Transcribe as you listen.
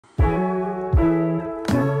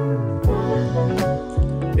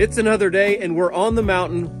It's another day and we're on the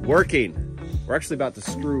mountain working. We're actually about to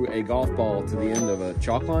screw a golf ball to the end of a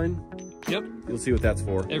chalk line. Yep. You'll see what that's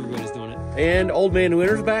for. Everybody's doing it. And Old Man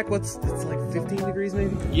Winter's back. It's like 15 degrees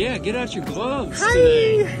maybe? Yeah, get out your gloves Hi.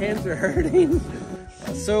 today. Hands are hurting.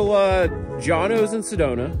 So, Jono's in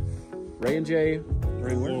Sedona. Ray and Jay are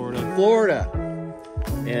in Florida.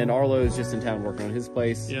 And Arlo's just in town working on his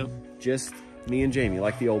place. Yep. Just me and Jamie,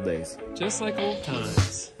 like the old days. Just like old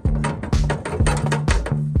times.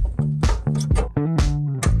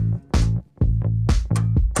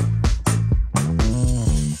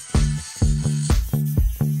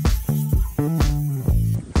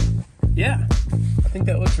 Yeah, I think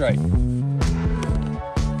that looks right.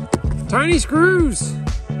 Tiny screws!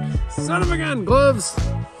 Son of a gun, gloves!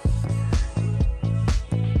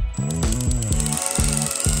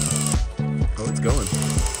 Oh, it's going.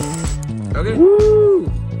 Okay. Woo!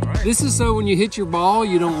 Right. This is so when you hit your ball,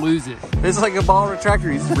 you don't lose it. It's like a ball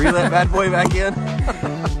retractor. You just reel that bad boy back in.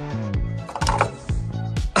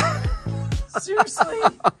 Seriously?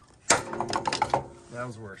 That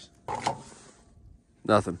was worse.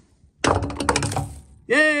 Nothing.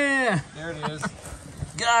 Yeah! There it is.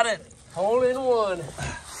 Got it. Hole in one.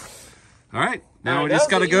 All right. Now we just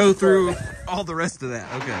got to go through all the rest of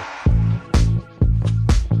that. Okay.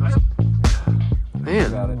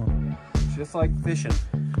 Man. Got it. Just like fishing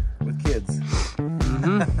with kids.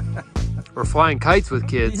 Mm-hmm. Or flying kites with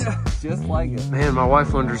kids. Yeah, just like it. Man, my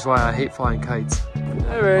wife wonders why I hate flying kites.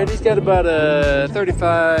 All right, he's got about a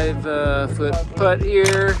 35 foot putt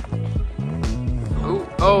here.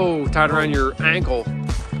 Oh, tied around your ankle.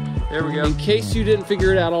 There we go. In case you didn't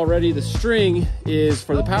figure it out already, the string is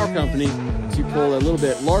for the power company to pull a little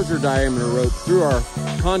bit larger diameter rope through our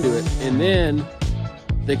conduit, and then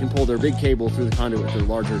they can pull their big cable through the conduit with their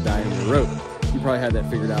larger diameter rope. You probably had that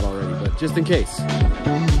figured out already, but just in case.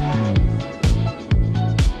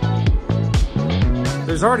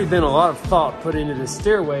 There's already been a lot of thought put into this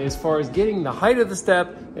stairway as far as getting the height of the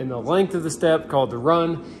step and the length of the step, called the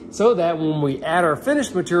run, so that when we add our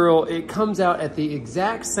finished material, it comes out at the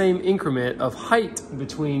exact same increment of height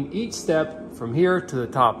between each step from here to the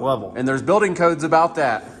top level. And there's building codes about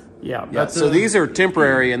that. Yeah. So these are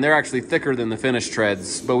temporary and they're actually thicker than the finished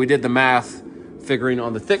treads, but we did the math figuring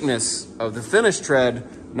on the thickness of the finished tread,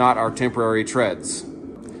 not our temporary treads.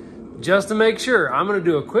 Just to make sure, I'm gonna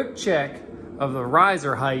do a quick check of the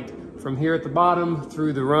riser height from here at the bottom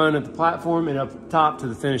through the run at the platform and up top to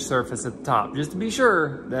the finished surface at the top, just to be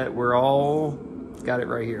sure that we're all got it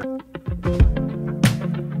right here.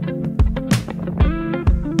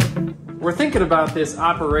 We're thinking about this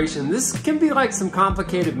operation. This can be like some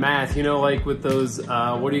complicated math, you know, like with those,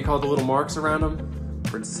 what do you call the little marks around them?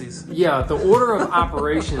 Parentheses. Yeah, the order of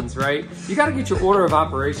operations, right? You gotta get your order of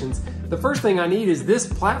operations. The first thing I need is this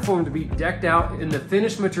platform to be decked out in the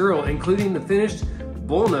finished material, including the finished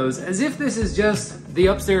bullnose, as if this is just the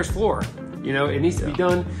upstairs floor. You know, it needs to be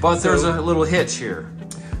done. But there's a little hitch here.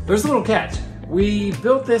 There's a little catch. We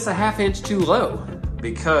built this a ½ inch too low.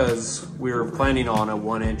 Because we were planning on a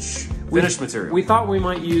 1 inch finished material. We thought we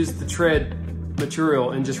might use the tread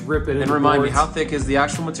material and just rip it in. And remind me, how thick is the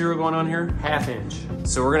actual material going on here? ½ inch.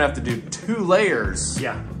 So we're gonna have to do 2 layers.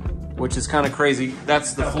 Yeah. Which is kind of crazy.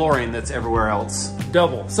 That's the flooring that's everywhere else.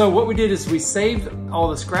 Double. So what we did is we saved all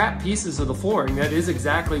the scrap pieces of the flooring that is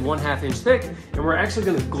exactly 1/2 inch thick, and we're actually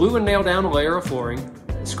gonna glue and nail down a layer of flooring,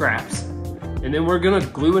 scraps, and then we're gonna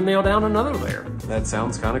glue and nail down another layer. That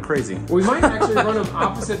sounds kind of crazy. We might actually run them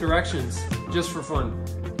opposite directions, just for fun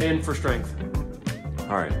and for strength.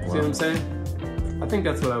 All right. See what I'm saying? I think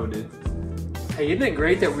that's what I would do. Hey, isn't it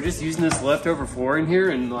great that we're just using this leftover flooring here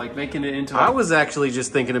and like making it into... I was actually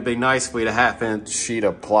just thinking it'd be nice if we had a ½ inch sheet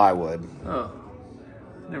of plywood. Oh,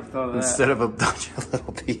 never thought of that. Instead of a bunch of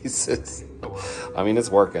little pieces. I mean, it's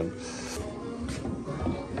working.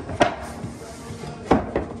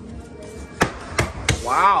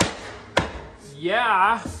 Wow.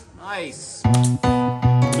 Yeah. Nice.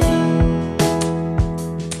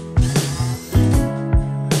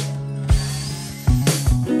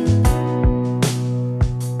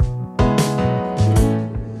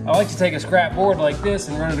 I like to take a scrap board like this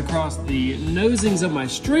and run it across the nosings of my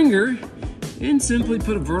stringer and simply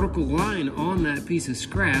put a vertical line on that piece of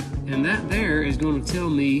scrap, and that there is going to tell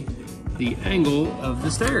me the angle of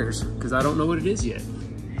the stairs, because I don't know what it is yet.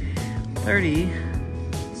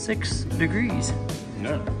 36 degrees.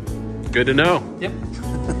 No. Good to know. Yep.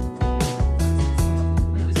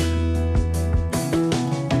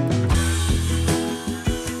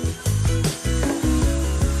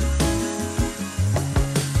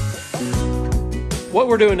 What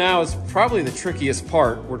we're doing now is probably the trickiest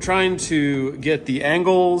part. We're trying to get the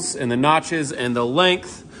angles and the notches and the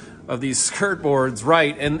length of these skirt boards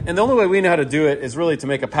right. And the only way we know how to do it is really to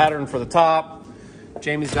make a pattern for the top.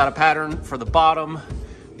 Jamie's got a pattern for the bottom.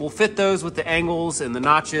 We'll fit those with the angles and the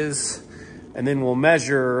notches, and then we'll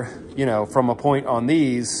measure, you know, from a point on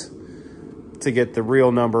these to get the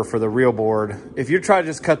real number for the real board. If you try to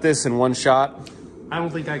just cut this in one shot, I don't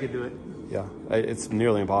think I could do it. Yeah, it's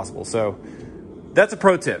nearly impossible. So that's a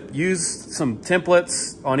pro tip. Use some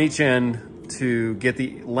templates on each end to get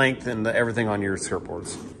the length and everything on your skirt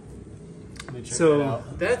boards. So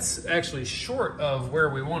that's actually short of where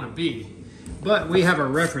we want to be, but we have a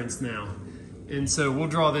reference now. And so we'll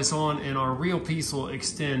draw this on, and our real piece will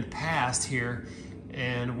extend past here,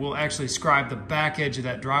 and we'll actually scribe the back edge of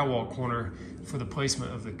that drywall corner for the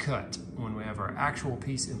placement of the cut when we have our actual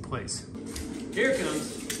piece in place. Here it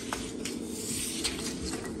comes.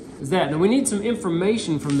 Is that. Now we need some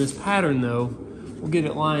information from this pattern though. We'll get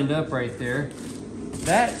it lined up right there.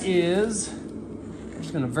 That is, I'm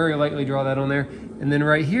just gonna very lightly draw that on there. And then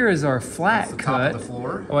right here is our flat cut. Top of the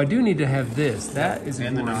floor. Oh, I do need to have this. That is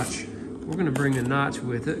and important. The notch. We're gonna bring a notch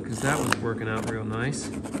with it because that one's working out real nice.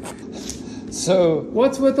 So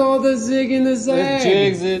what's with all the zig and the zag? It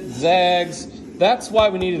jigs, it zags. That's why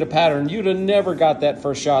we needed a pattern. You'd have never got that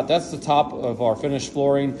first shot. That's the top of our finished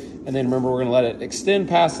flooring. And then remember, we're gonna let it extend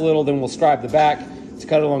past a little, then we'll scribe the back to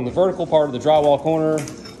cut along the vertical part of the drywall corner,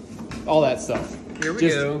 all that stuff. Here we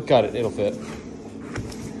go. Got it, it'll fit.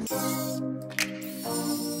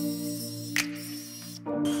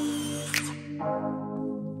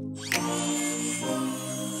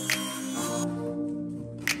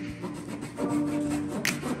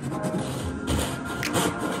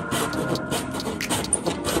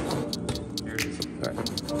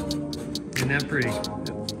 Isn't that pretty?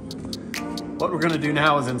 What we're gonna do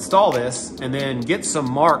now is install this and then get some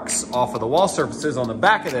marks off of the wall surfaces on the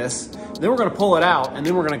back of this. Then we're gonna pull it out, and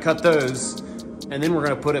then we're gonna cut those, and then we're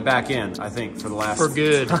gonna put it back in, I think, for the last... For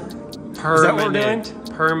good. Permanent. Is that what we're doing?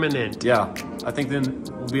 Permanent. Yeah, I think then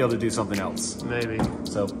we'll be able to do something else. Maybe.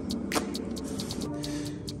 So,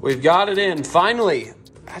 we've got it in, finally.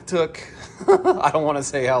 That took, I don't wanna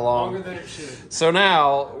say how long. Longer than it should. So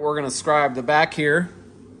now, we're gonna scribe the back here.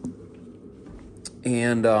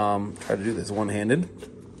 And try to do this one-handed.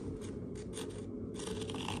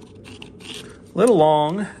 A little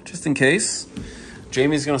long, just in case.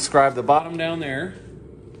 Jamie's gonna scribe the bottom down there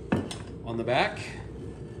on the back.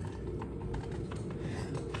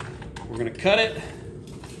 We're gonna cut it,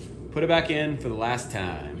 put it back in for the last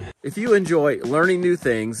time. If you enjoy learning new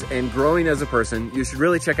things and growing as a person, you should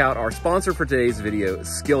really check out our sponsor for today's video,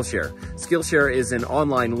 Skillshare. Skillshare is an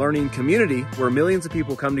online learning community where millions of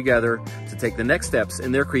people come together to take the next steps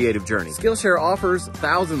in their creative journey. Skillshare offers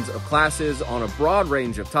thousands of classes on a broad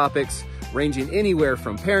range of topics, ranging anywhere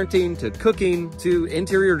from parenting to cooking to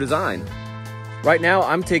interior design. Right now,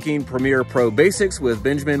 I'm taking Premiere Pro Basics with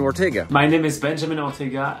Benjamin Ortega. My name is Benjamin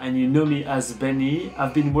Ortega, and you know me as Benny.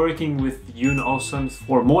 I've been working with Yoon Awesome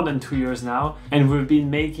for more than 2 years now, and we've been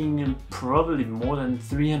making probably more than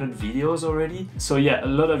 300 videos already. So yeah, a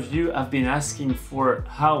lot of you have been asking for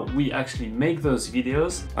how we actually make those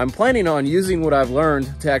videos. I'm planning on using what I've learned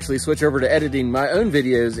to actually switch over to editing my own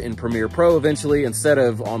videos in Premiere Pro eventually instead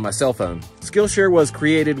of on my cell phone. Skillshare was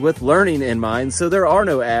created with learning in mind, so there are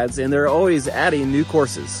no ads, and they're always adding new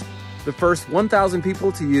courses. The first 1,000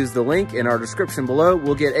 people to use the link in our description below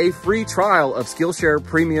will get a free trial of Skillshare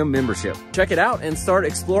Premium membership. Check it out and start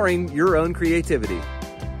exploring your own creativity.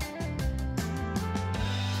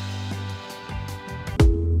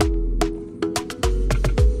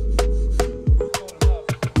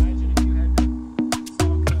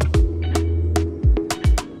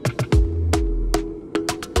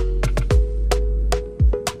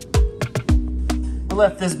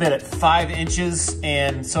 Left this bit at 5 inches,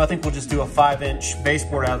 and so I think we'll just do a 5-inch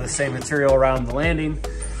baseboard out of the same material around the landing.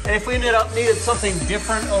 And if we needed something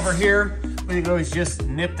different over here, we could always just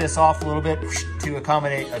nip this off a little bit to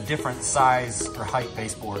accommodate a different size or height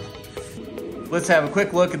baseboard. Let's have a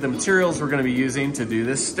quick look at the materials we're going to be using to do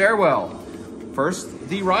this stairwell. First,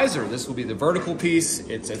 the riser. This will be the vertical piece.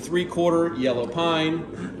 It's a 3/4 yellow pine,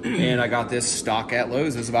 and I got this stock at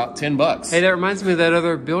Lowe's. It's about 10 bucks. Hey, that reminds me of that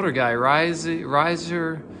other builder guy,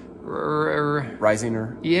 Risinger.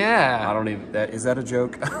 Yeah. I don't even, is that a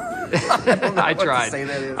joke? I tried.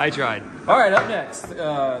 I tried. All right, up next,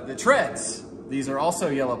 the treads. These are also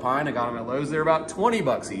yellow pine. I got them at Lowe's. They're about 20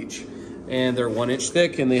 bucks each, and they're 1 inch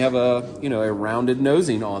thick, and they have a, you know, a rounded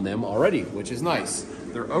nosing on them already, which is nice.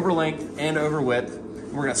 They're over length and over width.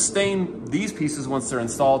 We're gonna stain these pieces once they're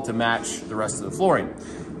installed to match the rest of the flooring.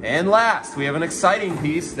 And last, we have an exciting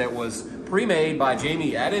piece that was pre-made by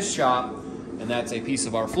Jamie at his shop, and that's a piece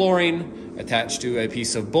of our flooring attached to a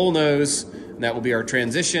piece of bullnose, and that will be our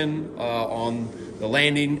transition on the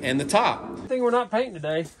landing and the top. I think we're not painting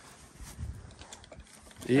today.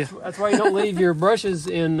 Yeah. That's why you don't leave your brushes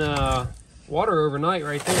in water overnight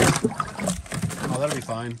right there. Oh, that'll be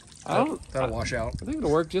fine. That'll wash out. I think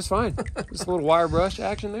it'll work just fine. Just a little wire brush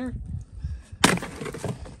action there.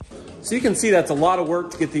 So you can see that's a lot of work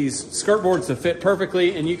to get these skirt boards to fit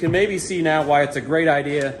perfectly, and you can maybe see now why it's a great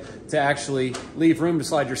idea to actually leave room to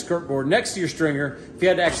slide your skirt board next to your stringer. If you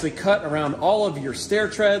had to actually cut around all of your stair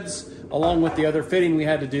treads along with the other fitting we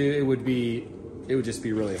had to do, it would just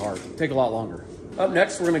be really hard. It'd take a lot longer. Up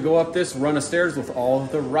next, we're gonna go up this run of stairs with all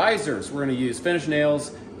of the risers. We're gonna use finish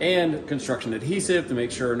nails and construction adhesive to make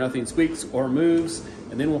sure nothing squeaks or moves,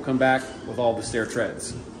 and then we'll come back with all the stair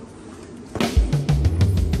treads.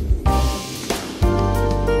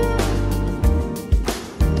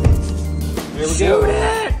 Here we go.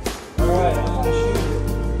 All right, I'm gonna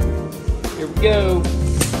shoot it. Here we go.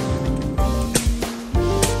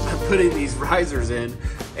 I'm putting these risers in,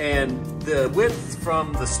 and the width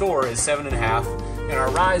from the store is 7.5, and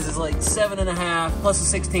our rise is like 7.5 plus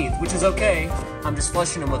a 16th, which is okay. I'm just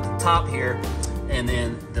flushing them with the top here, and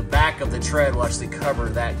then the back of the tread will actually cover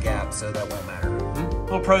that gap, so that won't matter.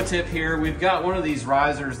 Little pro tip here, we've got one of these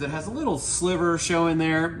risers that has a little sliver showing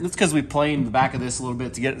there. That's because we planed the back of this a little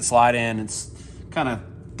bit to get it to slide in. It's kind of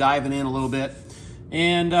diving in a little bit.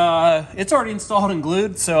 And it's already installed and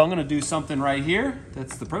glued, so I'm gonna do something right here.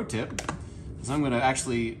 That's the pro tip, is I'm gonna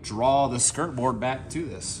actually draw the skirt board back to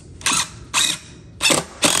this.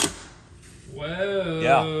 Whoa.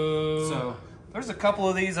 Yeah, so there's a couple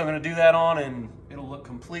of these I'm gonna do that on, and it'll look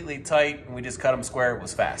completely tight, and we just cut them square. It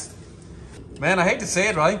was fast. Man, I hate to say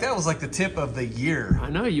it, but I think that was like the tip of the year. I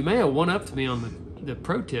know, you may have one-upped me on the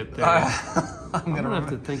pro tip there. I'm gonna have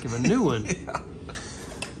to think of a new one. Yeah.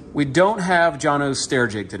 We don't have Jono's stair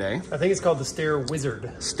jig today. I think it's called the Stair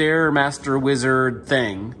Wizard. Stairmaster Wizard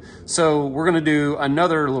thing. So we're gonna do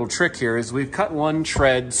another little trick here, is we've cut one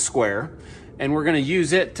tread square, and we're gonna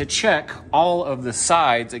use it to check all of the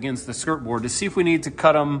sides against the skirt board to see if we need to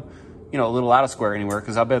cut them, you know, a little out of square anywhere,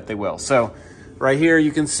 because I bet they will. So right here,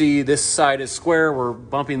 you can see this side is square. We're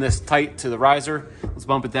bumping this tight to the riser. Let's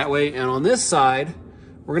bump it that way. And on this side,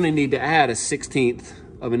 we're gonna need to add a 16th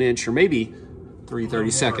of an inch, or maybe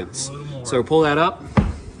 3/32. So pull that up.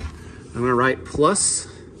 I'm gonna write plus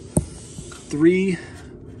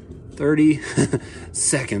 3/30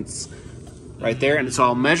 seconds right there. And so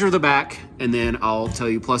I'll measure the back, and then I'll tell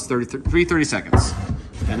you plus 3/30 seconds.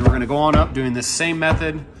 And then we're gonna go on up doing this same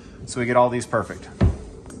method so we get all these perfect.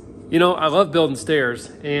 You know, I love building stairs,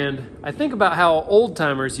 and I think about how old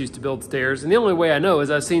timers used to build stairs, and the only way I know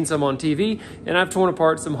is I've seen some on TV, and I've torn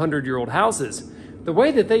apart some 100-year-old houses. The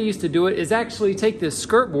way that they used to do it is actually take this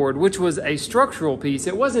skirt board, which was a structural piece.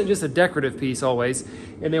 It wasn't just a decorative piece always,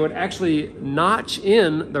 and they would actually notch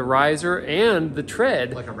in the riser and the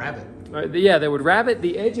tread. Like a rabbit. Yeah, they would rabbit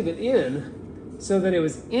the edge of it in so that it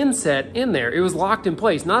was inset in there. It was locked in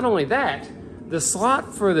place. Not only that, the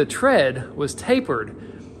slot for the tread was tapered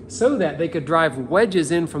so that they could drive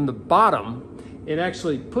wedges in from the bottom and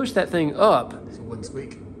actually push that thing up. So it wouldn't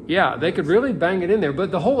squeak. Yeah, they could really bang it in there,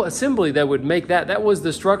 but the whole assembly that would make that was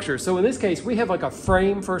the structure. So in this case, we have like a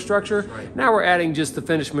frame for a structure. Right. Now we're adding just the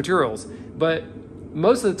finished materials. But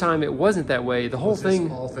most of the time it wasn't that way. The whole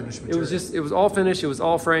thing, all finished it was all finished, it was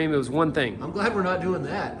all frame, it was one thing. I'm glad we're not doing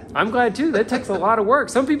that. I'm glad too, that takes a lot of work.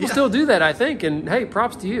 Some people still do that, I think, and hey,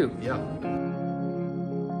 props to you. Yeah.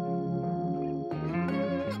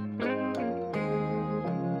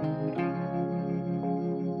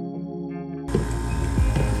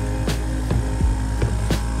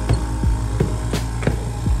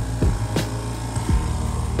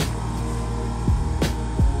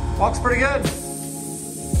 Walks pretty good.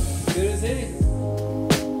 Good as any.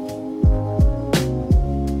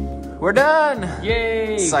 We're done.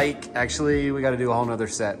 Yay. Psych. Actually, we got to do a whole nother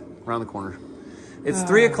set around the corner. It's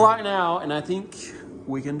 3 o'clock now, and I think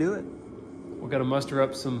we can do it. We've got to muster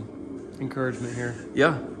up some encouragement here.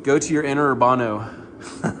 Yeah. Go to your inner Urbano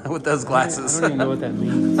with those glasses. I don't even know what that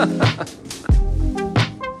means.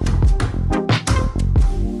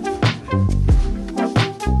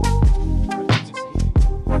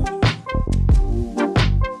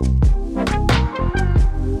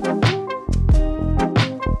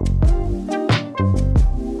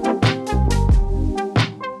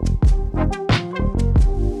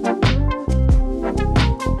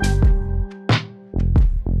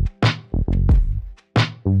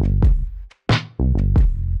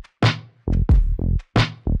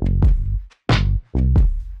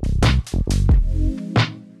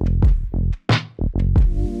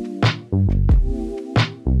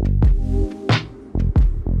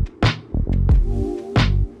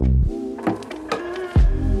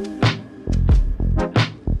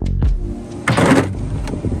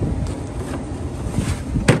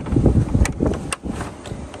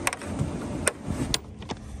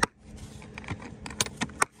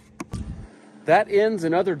 that ends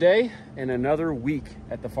another day and another week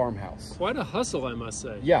at the farmhouse. Quite a hustle, I must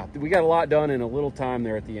say. Yeah, we got a lot done in a little time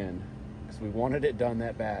there at the end because we wanted it done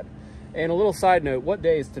that bad. And a little side note, what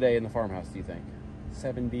day is today in the farmhouse, do you think?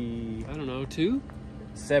 70... I don't know, 2?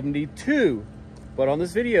 72. But on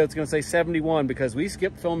this video, it's going to say 71 because we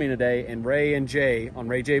skipped filming today, and Ray and Jay on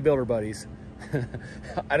Ray J Builder Buddies,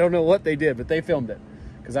 I don't know what they did, but they filmed it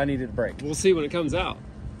because I needed a break. We'll see when it comes out.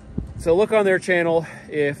 So look on their channel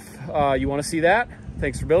if you want to see that.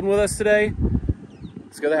 Thanks for building with us today.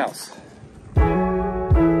 Let's go to the house.